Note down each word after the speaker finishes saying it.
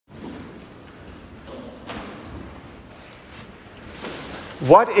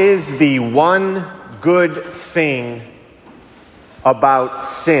What is the one good thing about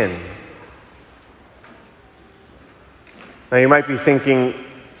sin? Now you might be thinking,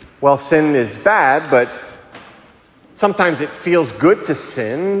 well, sin is bad, but sometimes it feels good to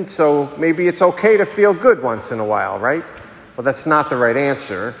sin, so maybe it's okay to feel good once in a while, right? Well, that's not the right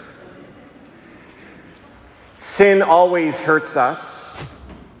answer. Sin always hurts us.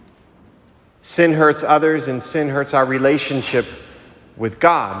 Sin hurts others, and sin hurts our relationship with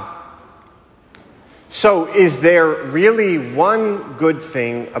God. So, is there really one good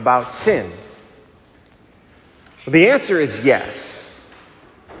thing about sin? Well, the answer is yes.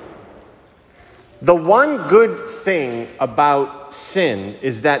 The one good thing about sin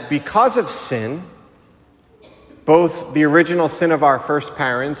is that because of sin, both the original sin of our first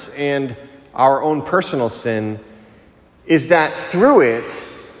parents and our own personal sin, is that through it,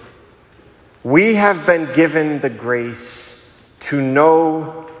 we have been given the grace to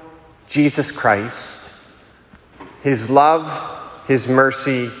know Jesus Christ, His love, His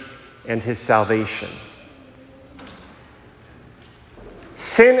mercy, and His salvation.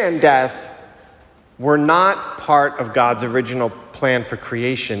 Sin and death were not part of God's original plan for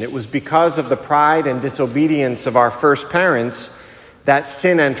creation. It was because of the pride and disobedience of our first parents that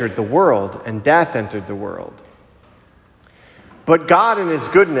sin entered the world and death entered the world. But God, in His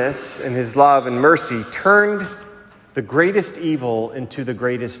goodness and His love and mercy, turned the greatest evil into the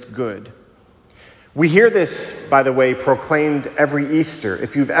greatest good. We hear this, by the way, proclaimed every Easter.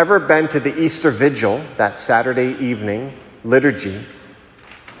 If you've ever been to the Easter Vigil, that Saturday evening liturgy,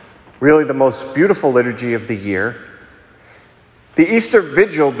 really the most beautiful liturgy of the year, the Easter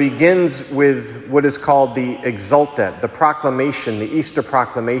Vigil begins with what is called the Exultet, the proclamation, the Easter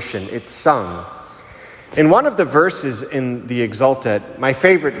proclamation. It's sung. And one of the verses in the Exultet, my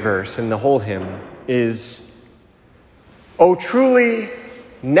favorite verse in the whole hymn, is, "O truly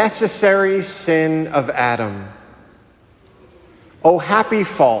necessary sin of Adam, O happy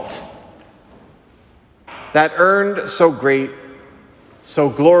fault that earned so great, so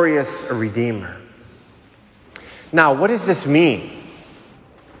glorious a Redeemer." Now, what does this mean?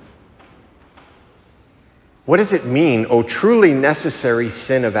 What does it mean, O truly necessary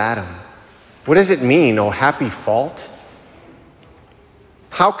sin of Adam? What does it mean, O happy fault?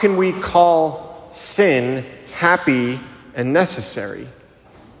 How can we call sin happy and necessary?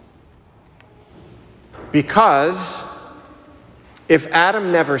 Because if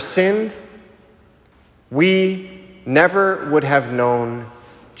Adam never sinned, we never would have known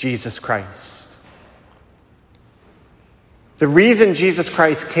Jesus Christ. The reason Jesus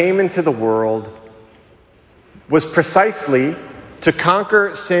Christ came into the world was precisely to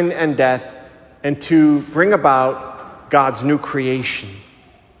conquer sin and death and to bring about God's new creation.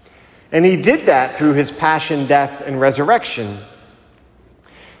 And He did that through His passion, death, and resurrection.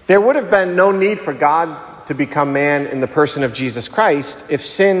 There would have been no need for God to become man in the person of Jesus Christ if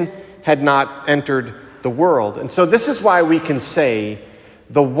sin had not entered the world. And so this is why we can say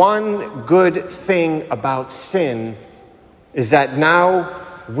the one good thing about sin is that now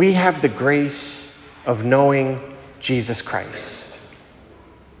we have the grace of knowing Jesus Christ.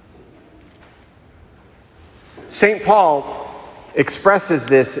 St. Paul expresses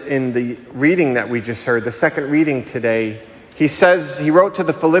this in the reading that we just heard, the second reading today. He wrote to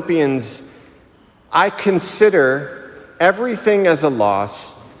the Philippians, "I consider everything as a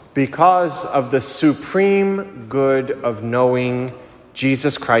loss because of the supreme good of knowing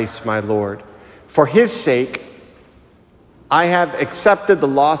Jesus Christ my Lord. For His sake, I have accepted the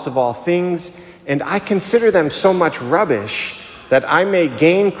loss of all things, and I consider them so much rubbish that I may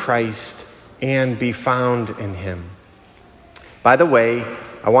gain Christ and be found in Him." By the way,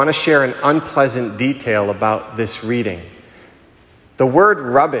 I want to share an unpleasant detail about this reading. The word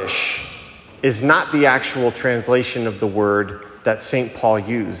rubbish is not the actual translation of the word that St. Paul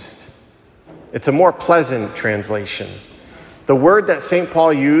used. It's a more pleasant translation. The word that St.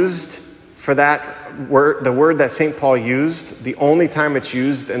 Paul used for that word, the word that St. Paul used, the only time it's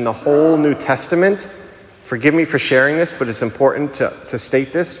used in the whole New Testament, forgive me for sharing this, but it's important to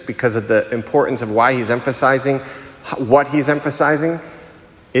state this because of the importance of why he's emphasizing, what he's emphasizing,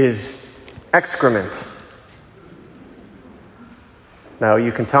 is excrement. Now,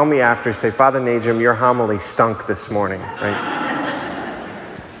 you can tell me after, say, "Father Najum, your homily stunk this morning," right?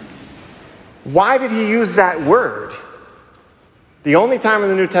 Why did he use that word? The only time in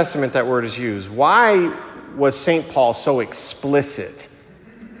the New Testament that word is used. Why was St. Paul so explicit?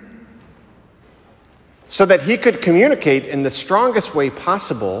 So that he could communicate in the strongest way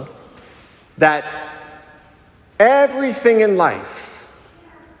possible that everything in life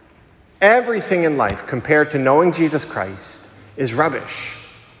compared to knowing Jesus Christ is rubbish.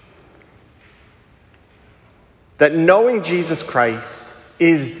 That knowing Jesus Christ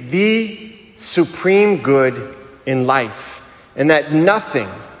is the supreme good in life, and that nothing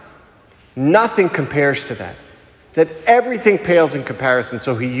compares to that. That everything pales in comparison.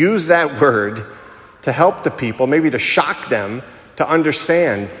 So he used that word to help the people, maybe to shock them, to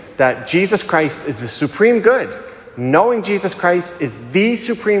understand that Jesus Christ is the supreme good. Knowing Jesus Christ is the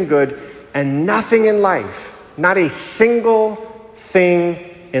supreme good, and nothing in life, not a single thing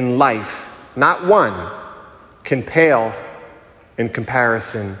in life, not one, can pale in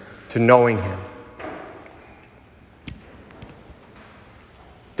comparison to knowing him.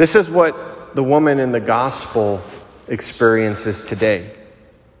 This is what the woman in the gospel experiences today.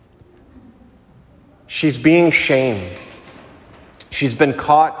 She's being shamed. She's been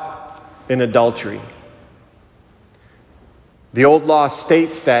caught in adultery. The old law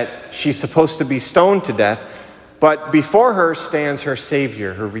states that she's supposed to be stoned to death, but before her stands her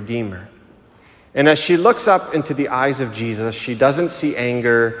Savior, her Redeemer. And as she looks up into the eyes of Jesus, she doesn't see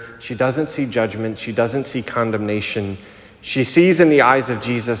anger, she doesn't see judgment, she doesn't see condemnation. She sees in the eyes of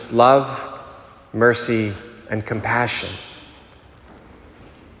Jesus love, mercy, and compassion.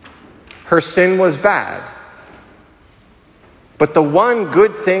 Her sin was bad, but the one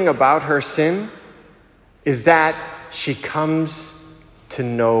good thing about her sin is that she comes to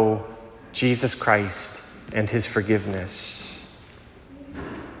know Jesus Christ and his forgiveness.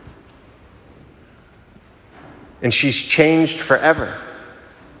 And she's changed forever.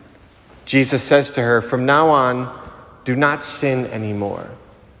 Jesus says to her, from now on, do not sin anymore.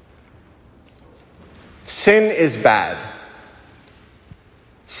 Sin is bad.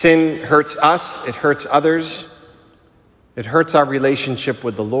 Sin hurts us, it hurts others, it hurts our relationship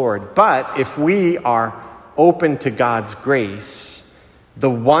with the Lord. But if we are open to God's grace, the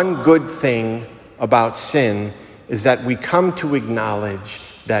one good thing about sin is that we come to acknowledge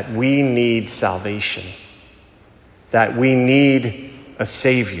that we need salvation, that we need a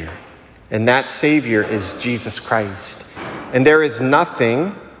Savior, and that Savior is Jesus Christ. And there is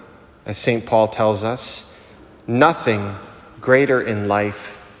nothing, as St. Paul tells us, nothing greater in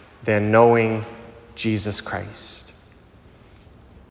life than knowing Jesus Christ.